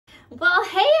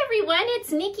everyone,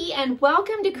 it's Nikki and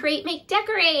welcome to Create, Make,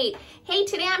 Decorate. Hey,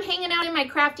 today I'm hanging out in my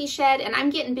crafty shed and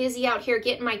I'm getting busy out here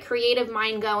getting my creative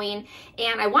mind going,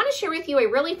 and I want to share with you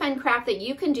a really fun craft that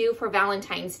you can do for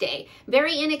Valentine's Day.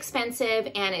 Very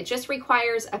inexpensive and it just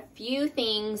requires a few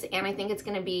things, and I think it's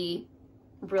going to be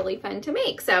really fun to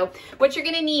make. So what you're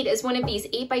going to need is one of these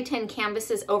 8x10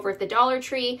 canvases over at the Dollar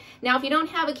Tree. Now if you don't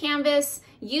have a canvas,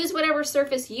 use whatever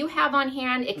surface you have on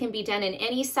hand. It can be done in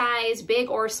any size, big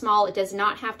or small. It does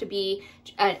not have to be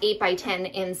an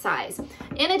 8x10 in size.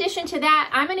 In addition to that,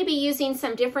 I'm going to be using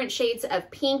some different shades of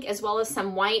pink as well as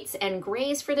some whites and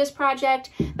grays for this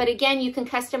project. But again, you can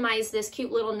customize this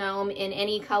cute little gnome in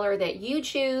any color that you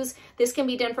choose. This can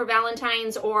be done for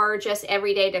Valentine's or just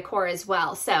everyday decor as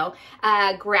well. So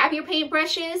grab your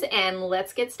paintbrushes and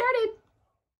let's get started.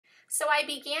 So I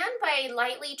began by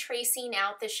lightly tracing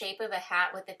out the shape of a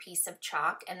hat with a piece of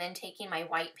chalk and then taking my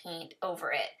white paint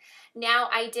over it. Now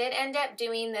I did end up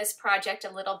doing this project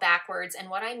a little backwards, and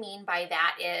what I mean by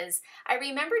that is I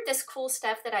remembered this cool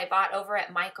stuff that I bought over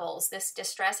at Michael's, this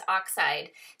Distress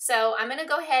Oxide. So I'm going to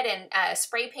go ahead and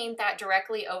spray paint that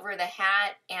directly over the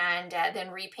hat and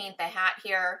then repaint the hat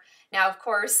here. Now, of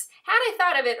course, had I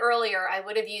thought of it earlier, I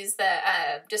would have used the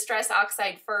Distress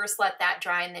Oxide first, let that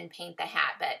dry, and then paint the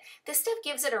hat. But this stuff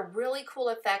gives it a really cool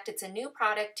effect. It's a new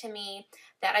product to me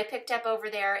that I picked up over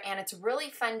there, and it's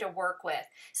really fun to work with.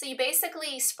 So you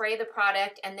basically spray the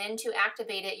product, and then to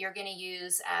activate it, you're going to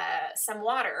use some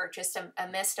water, just a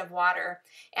mist of water.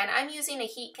 And I'm using a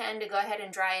heat gun to go ahead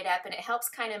and dry it up, and it helps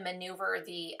kind of maneuver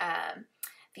the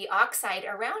oxide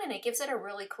around, and it gives it a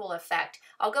really cool effect.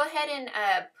 I'll go ahead and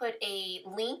put a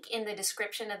link in the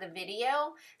description of the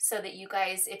video so that you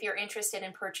guys, if you're interested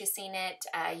in purchasing it,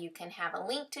 you can have a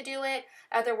link to do it.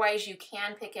 Otherwise, you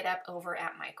can pick it up over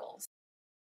at Michael's.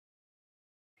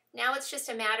 Now it's just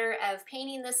a matter of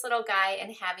painting this little guy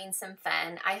and having some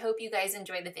fun. I hope you guys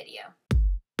enjoy the video.